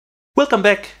Welcome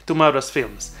back to MAURO'S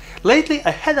films. Lately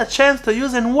I had a chance to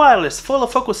use a wireless follow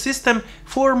focus system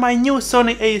for my new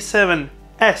Sony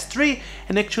A7S III,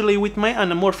 and actually with my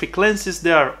anamorphic lenses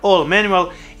they are all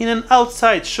manual in an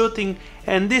outside shooting,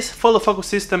 and this follow focus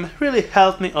system really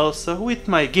helped me also with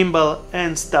my gimbal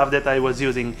and stuff that I was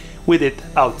using with it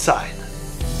outside.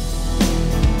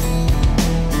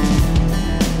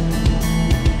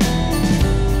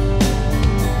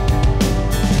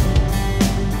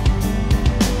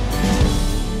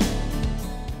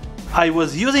 I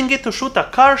was using it to shoot a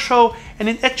car show, and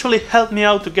it actually helped me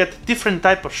out to get different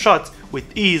type of shots with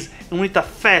ease and with a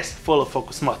fast follow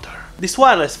focus motor. This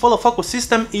wireless follow focus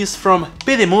system is from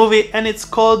PDMOVIE and it's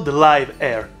called the Live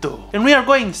Air 2. And we are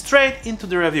going straight into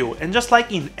the review, and just like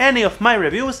in any of my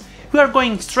reviews, we are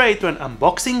going straight to an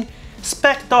unboxing,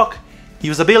 spec talk,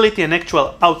 usability and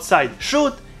actual outside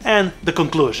shoot, and the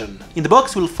conclusion. In the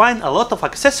box we'll find a lot of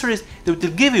accessories that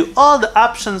will give you all the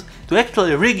options to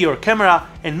actually rig your camera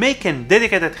and make a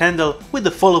dedicated handle with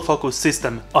the follow focus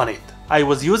system on it. I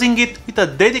was using it with a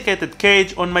dedicated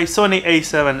cage on my Sony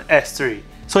A7S III,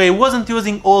 so I wasn't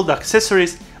using all the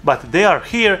accessories, but they are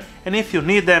here, and if you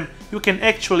need them you can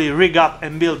actually rig up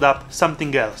and build up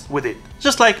something else with it.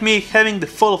 Just like me having the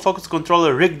follow focus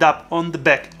controller rigged up on the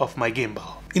back of my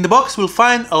gimbal. In the box we'll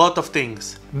find a lot of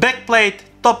things: backplate,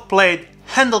 top plate,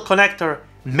 handle connector,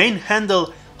 main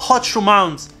handle, hot shoe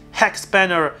mounts, hex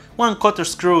spanner, 1/4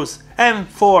 screws,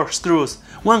 M4 screws,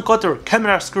 1/4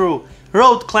 camera screw,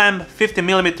 road clamp,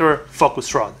 50mm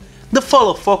focus rod, the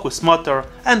follow focus motor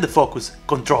and the focus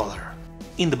controller.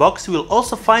 In the box you will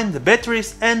also find the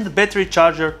batteries and the battery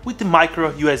charger with the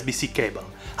micro USB-C cable.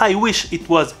 I wish it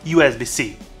was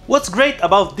USB-C. What's great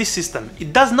about this system,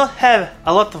 it does not have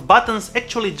a lot of buttons,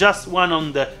 actually just one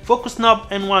on the focus knob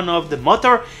and one of the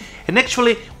motor, and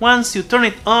actually once you turn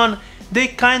it on they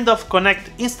kind of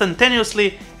connect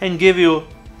instantaneously and give you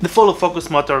the follow focus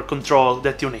motor control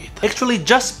that you need. Actually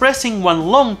just pressing one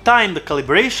long time the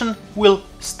calibration will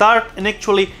start and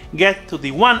actually get to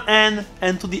the one end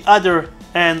and to the other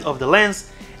end of the lens,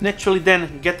 and actually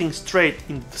then getting straight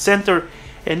in the center,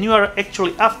 and you are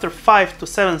actually after 5 to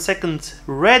 7 seconds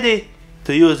ready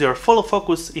to use your follow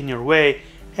focus in your way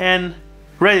and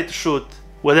ready to shoot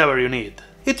whatever you need.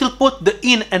 It will put the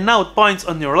in and out points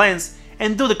on your lens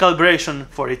and do the calibration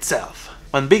for itself.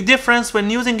 One big difference when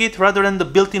using it rather than the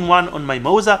built-in one on my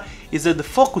Moza is that the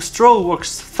focus throw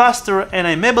works faster, and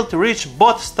I'm able to reach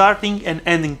both starting and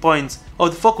ending points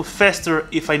of the focus faster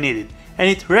if I need it, and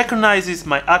it recognizes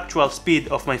my actual speed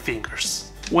of my fingers.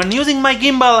 When using my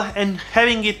gimbal and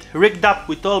having it rigged up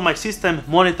with all my system,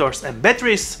 monitors and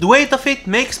batteries, the weight of it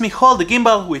makes me hold the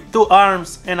gimbal with 2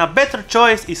 arms, and a better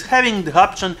choice is having the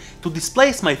option to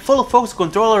displace my follow focus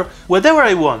controller wherever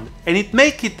I want, and it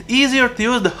makes it easier to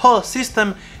use the whole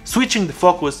system switching the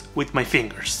focus with my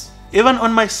fingers. Even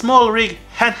on my SMALLRIG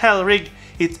handheld rig,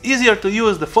 it's easier to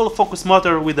use the follow focus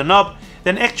motor with the knob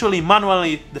than actually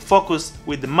manually the focus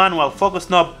with the manual focus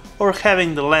knob or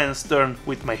having the lens turned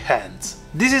with my hands.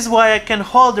 This is why I can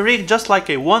hold the rig just like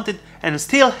I want it and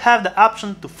still have the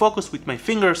option to focus with my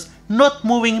fingers, not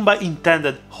moving by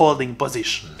intended holding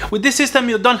position. With this system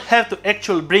you don't have to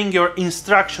actually bring your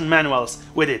instruction manuals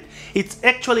with it. It's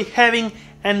actually having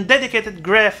a dedicated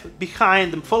graph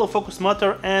behind the follow focus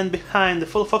motor and behind the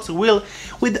follow focus wheel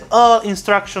with all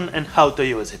instruction and how to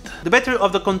use it. The battery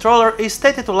of the controller is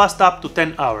stated to last up to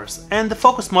 10 hours and the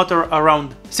focus motor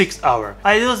around 6 hours.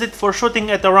 I used it for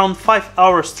shooting at around 5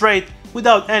 hours straight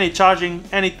without any charging,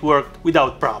 and it worked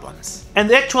without problems. And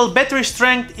the actual battery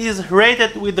strength is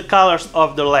rated with the colors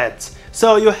of the LEDs.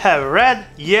 So you have red,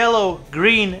 yellow,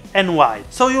 green and white.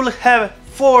 So you'll have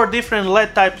 4 different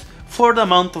LED types for the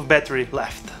amount of battery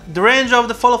left. The range of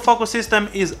the follow focus system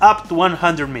is up to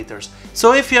 100 meters.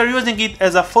 So if you are using it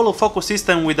as a follow focus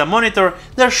system with a monitor,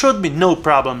 there should be no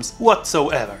problems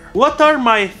whatsoever. What are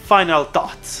my final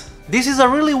thoughts? This is a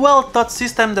really well thought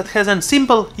system that has a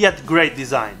simple yet great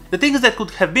design. The things that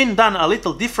could have been done a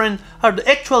little different are the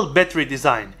actual battery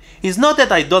design. It's not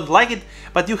that I don't like it,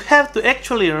 but you have to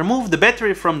actually remove the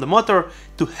battery from the motor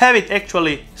to have it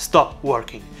actually stop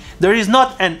working. There is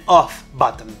not an off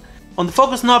button. On the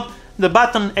focus knob, the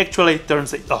button actually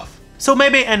turns it off. So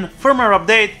maybe a firmware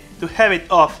update to have it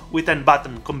off with a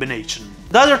button combination.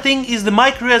 The other thing is the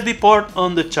micro USB port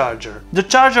on the charger. The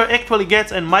charger actually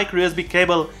gets a micro USB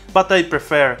cable, but I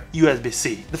prefer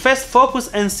USB-C. The fast focus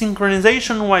and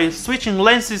synchronization while switching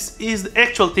lenses is the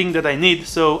actual thing that I need,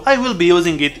 so I will be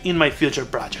using it in my future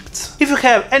projects. If you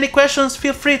have any questions,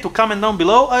 feel free to comment down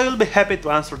below, I will be happy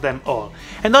to answer them all.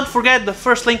 And don't forget, the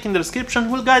first link in the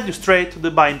description will guide you straight to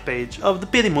the buying page of the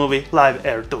PDMOVIE Live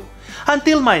Air 2.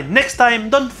 Until my next time,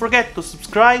 don't forget to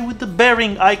subscribe with the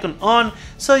bearing icon on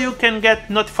so you can get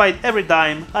notified every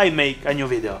time I make a new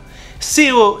video. See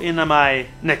you in my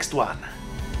next one.